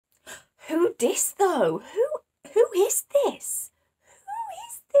this though? Who is this?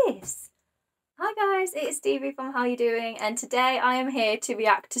 Who is this? Hi guys, it's Stevie from Hallyu Doing, and today I am here to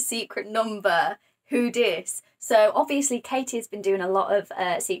react to Sikrtnomber, Who Dis. So obviously Katie has been doing a lot of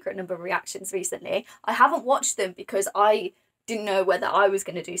Sikrtnomber reactions recently. I haven't watched them because I didn't know whether I was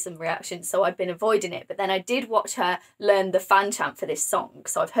going to do some reactions, so I've been avoiding it. But then I did watch her learn the fan chant for this song,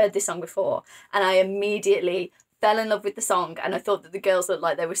 so I've heard this song before, and I immediately fell in love with the song, and I thought that the girls looked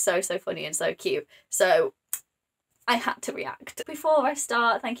like they were so funny and so cute. So I had to react. Before I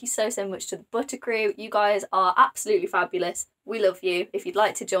start, thank you so much to the Butter Crew. You guys are absolutely fabulous. We love you. If you'd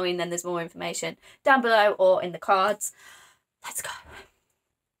like to join, then there's more information down below or in the cards. Let's go.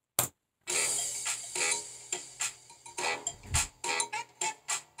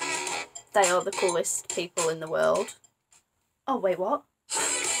 They are the coolest people in the world. Oh, wait, what?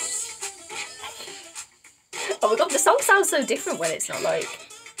 Oh my god, the song sounds so different when it's not like...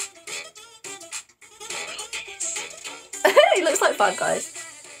 It looks like Five Guys.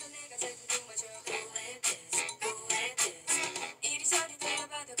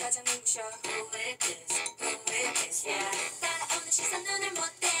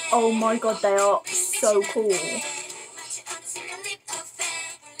 Oh my god, they are so cool.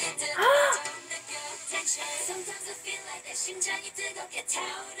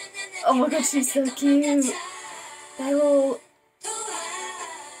 Oh my god, she's so cute. They're all...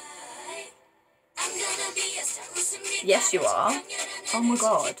 Yes, you are. Oh my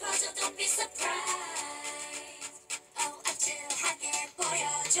god.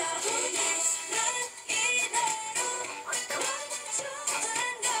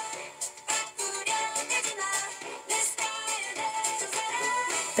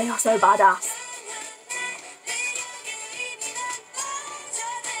 They are so badass.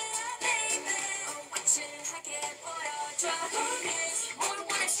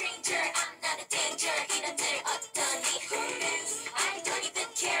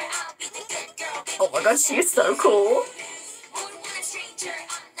 Oh my god, she is so cool.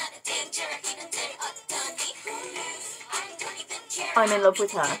 I'm in love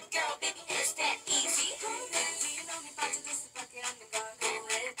with her.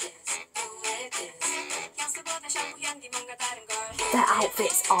 Their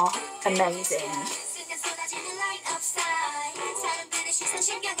outfits are amazing.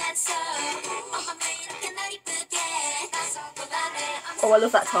 Oh, I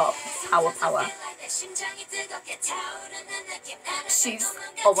love that top. Power. She's...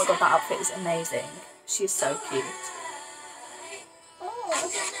 Oh my god, that outfit is amazing. She's so cute.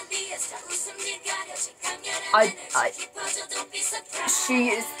 Oh. She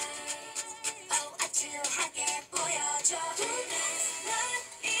is...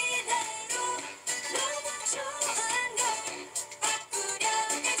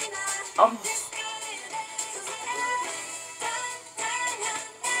 Oh.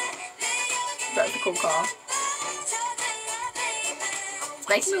 That's a cool car. It's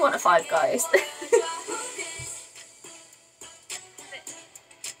making me want a Five Guys. They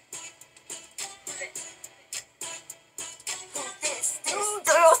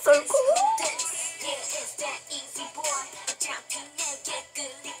are so cool.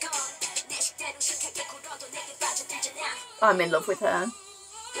 I'm in love with her.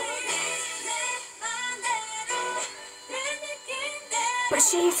 But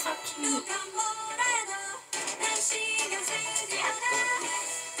she's so cute.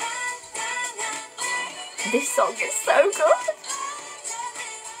 This song is so good.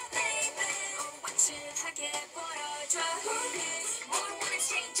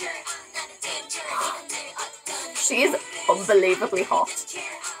 She is unbelievably hot.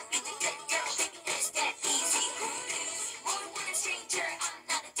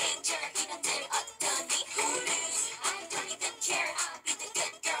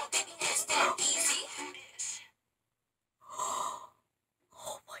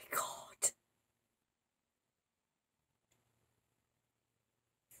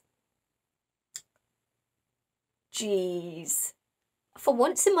 Jeez. For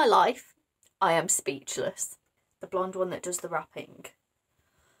once in my life, I am speechless. The blonde one that does the rapping.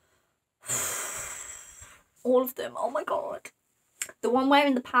 All of them, oh my god. The one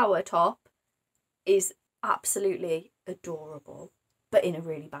wearing the power top is absolutely adorable, but in a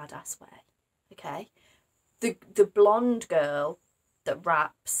really badass way, okay? The blonde girl that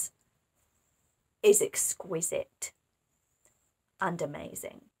raps is exquisite and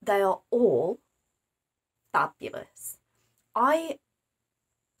amazing. They are all fabulous.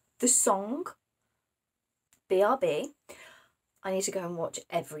 The song BRB, I need to go and watch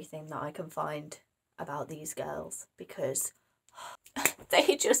everything that I can find about these girls because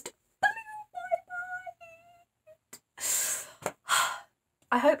they just blew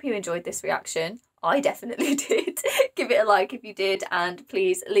hope you enjoyed this reaction. I definitely did. Give it a like if you did, and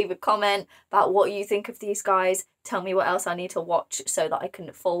please leave a comment about what you think of these guys. Tell me what else I need to watch so that I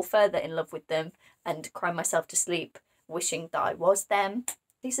can fall further in love with them and cry myself to sleep wishing that I was them.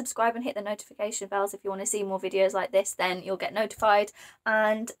 Please subscribe and hit the notification bells if you want to see more videos like this, then you'll get notified.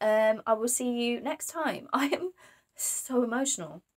 And I will see you next time. I am so emotional.